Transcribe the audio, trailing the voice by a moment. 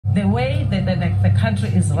The way that the country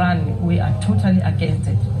is run, we are totally against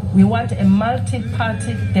it. We want a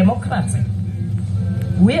multi-party democracy.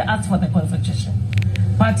 We asked for the constitution,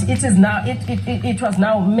 but it is now it was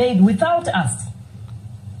now made without us.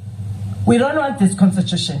 We don't want this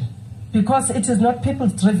constitution because it is not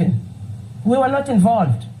people-driven. We were not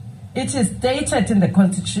involved. It is stated in the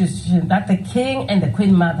constitution that the king and the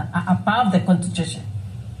queen mother are above the constitution.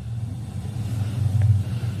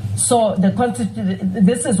 So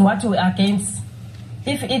this is what we are against.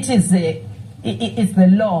 If it is the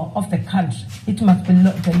law of the country, it must be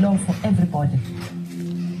the law for everybody.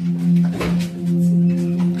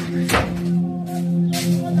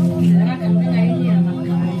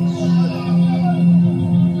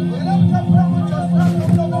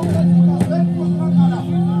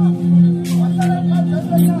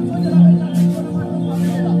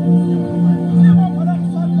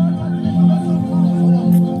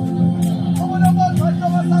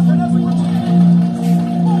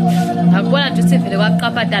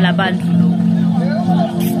 Wakapata labantu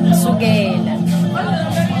sugela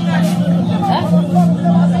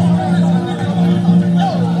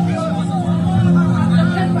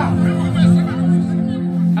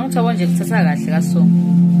awuthawa nje kuthatha kahle kaso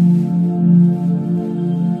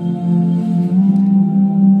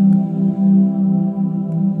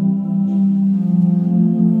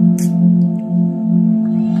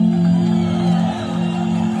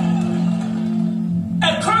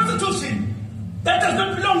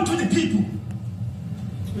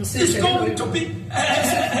It's going to be.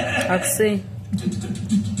 Aksi.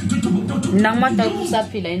 Namata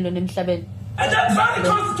kusapila ilo nemhlabeni. And that very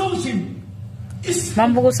constitution is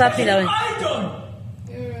Mambo kusapila wena. Idol.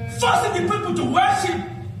 Forcing the people to worship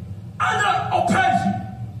under oppression.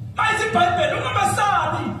 Mighty Bible,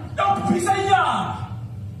 ungamasani, nawuphisa inyanga.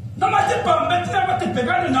 Namathi bambethe namathi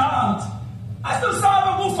bhekana nathi.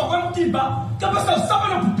 Asisaba kufa kwemtimba, kaba sasaba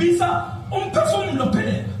nokuphisa umphefumulo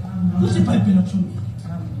phela. Kuthi iBhayibheli akushoni.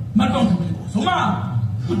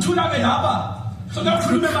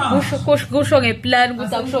 Kusho ngeplan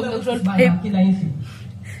ukuthi akusho ngokusho liphepha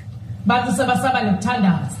bathi sebasaba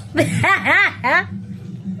nokuthandaza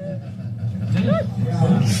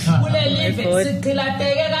kulelive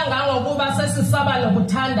siqilateke kangangokuba sesisaba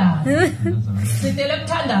nokuthandaza sidele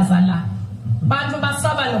ukuthandaza la bantu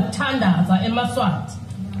basaba nokuthandaza eMaswati.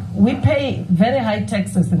 We pay very high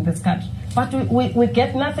taxes in this country, but we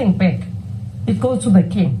get nothing back. It goes to the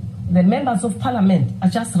king. The members of parliament are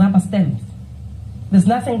just rubber stamps. There's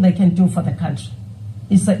nothing they can do for the country.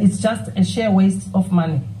 It's just a sheer waste of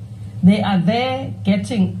money. They are there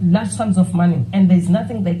getting large sums of money, and there's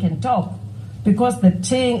nothing they can talk because the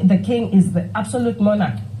king is the absolute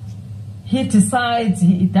monarch. He decides,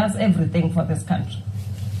 he does everything for this country.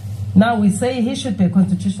 Now we say he should be a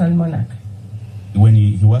constitutional monarch. When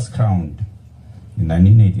he was crowned in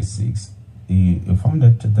 1986, he found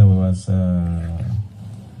that there was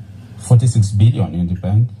 46 billion in the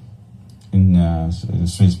bank, in the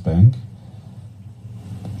Swiss bank,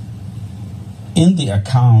 in the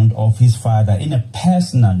account of his father, in a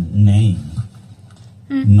personal name,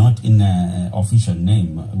 not in an official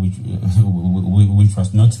name, which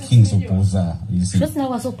was not King Sopoza, you see, but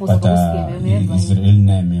his real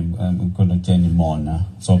name, Mona,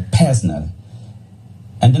 so personal.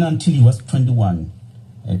 And then until he was 21,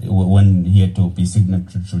 when he had to be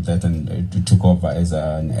signatory to that and took over as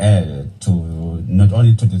an heir to not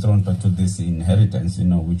only to the throne but to this inheritance,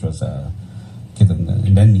 which was given.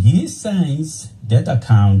 And then he signs that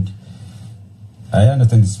account. I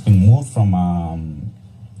understand it's been moved from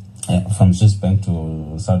Swiss bank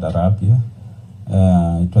to Saudi Arabia.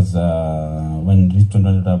 It was when it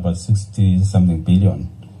turned about 60 something billion,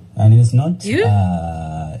 and it's not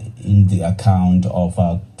in the account of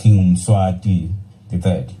King Mswati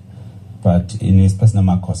III, but in his personal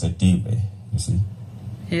Makhosetive, you see.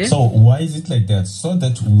 Yeah. So why is it like that? So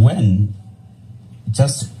that when,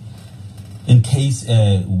 just in case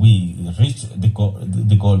we reach the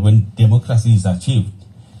goal, when democracy is achieved,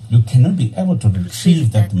 you cannot be able to retrieve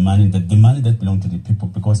that money, the money that belongs to the people,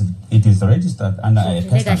 because it is registered under a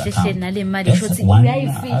personal account. That's one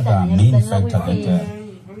other main factor that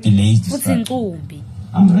delays this.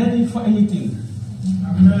 I'm ready for anything.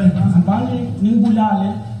 But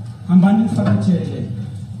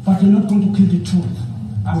you're not going to kill the truth.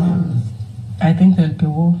 Amen. I think there'll be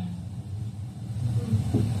war.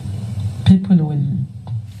 People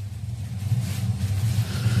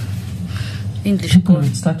will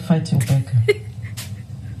start fighting back.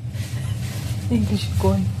 English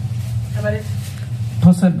going.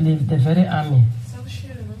 Possibly the very army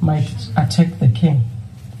might attack the king.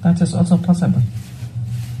 That is also possible.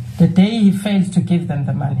 The day he fails to give them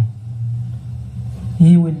the money,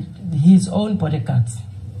 his own bodyguards,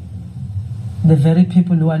 the very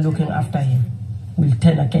people who are looking after him, will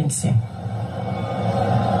turn against him.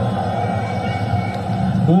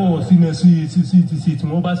 Oh, sithi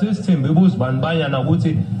ngoba sesithembe bozibandibanyana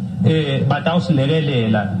ukuthi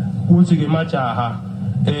batawusilekelela kuthi ke majaha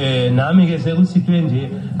nami ke sekusithwe nje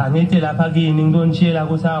angithi lapha kini ngidonishela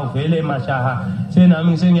ukuthi awuvele majaha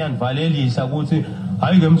senami ngisengiyanivalelisa ukuthi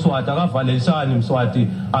hayi ke Mswati akavalelisani Mswati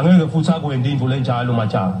angeke futhi akwenze into lenjalo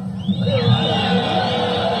majaha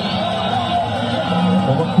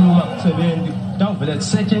ngoba khuluma kusebenzi tawuvele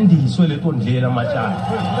kusetshenziswe leto ndlela majaha.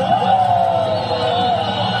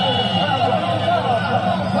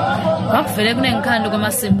 Akuvele kunengikhando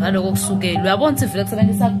kwamasimba aloko kusukela uyabona ukuthi vele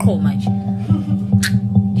kusebenzisa aqhoma nje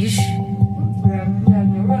yish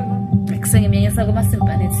kusengeminyanyisa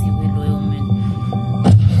kwamasimba nethiwe loyo mina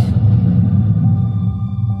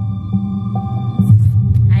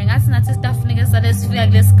hayi ngathi nathi staff nike sale sifika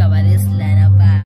kulesigaba